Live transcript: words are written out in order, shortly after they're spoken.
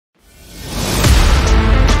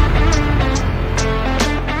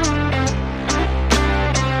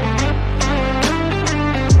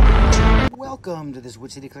welcome to this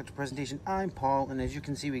Wood City Collector presentation. I'm Paul, and as you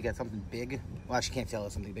can see, we got something big. Well, actually, can't tell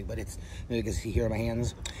it's something big, but it's, you can see here in my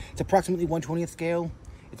hands. It's approximately 1/20th scale.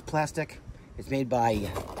 It's plastic. It's made by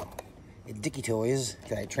Dickey Toys.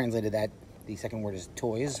 I translated that. The second word is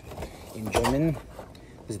toys in German.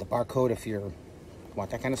 This is the barcode if you want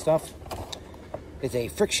that kind of stuff. It's a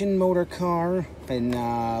friction motor car, and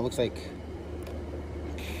looks like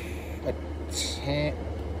a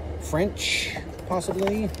French,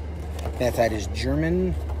 possibly. That side is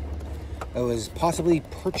German. It was possibly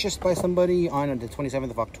purchased by somebody on the 27th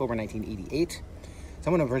of October, 1988.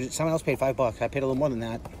 Someone else paid $5. I paid a little more than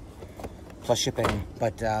that, plus shipping.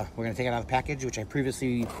 But we're gonna take it out of the package, which I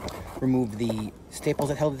previously removed the staples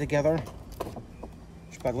that held it together.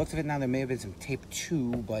 Which, by the looks of it now, there may have been some tape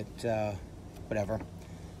too, but whatever.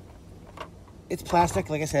 It's plastic,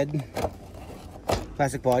 like I said.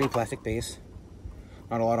 Plastic body, plastic base.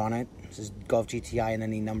 Not a lot on it. This is Golf GTi and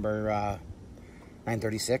then the number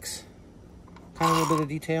 936. Kind of a little bit of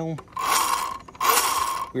detail.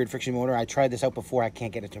 Weird friction motor. I tried this out before. I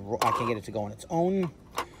can't get it to go on its own,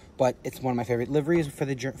 but it's one of my favorite liveries for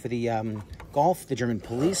the Golf. The German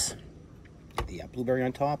Police. The blueberry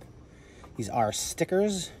on top. These are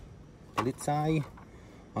stickers. Polizei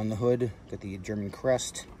on the hood. Got the German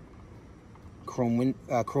crest. Chrome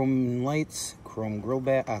lights. Chrome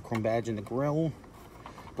badge in the grill.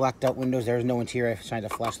 Blacked out windows. There's no interior. I shined a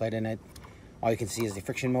flashlight in it. All you can see is the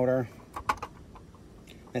friction motor.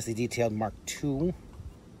 Nicely detailed Mark II.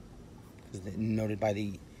 Usually noted by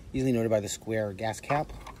the square gas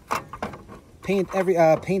cap. Painted.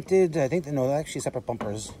 I think no, they're actually separate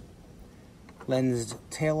bumpers. Lensed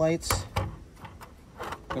taillights.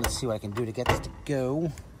 Gonna see what I can do to get this to go.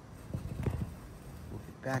 Move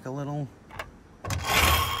it back a little.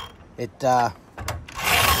 It doesn't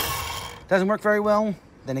work very well.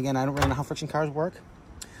 Then again, I don't really know how friction cars work,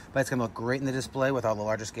 but it's gonna look great in the display with all the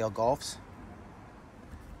larger scale Golfs.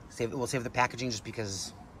 We'll save the packaging just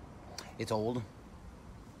because it's old.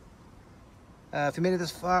 If you made it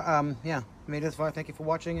this far, thank you for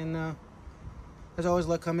watching, and as always,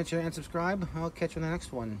 like, comment, share, and subscribe. I'll catch you in the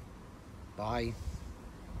next one. Bye.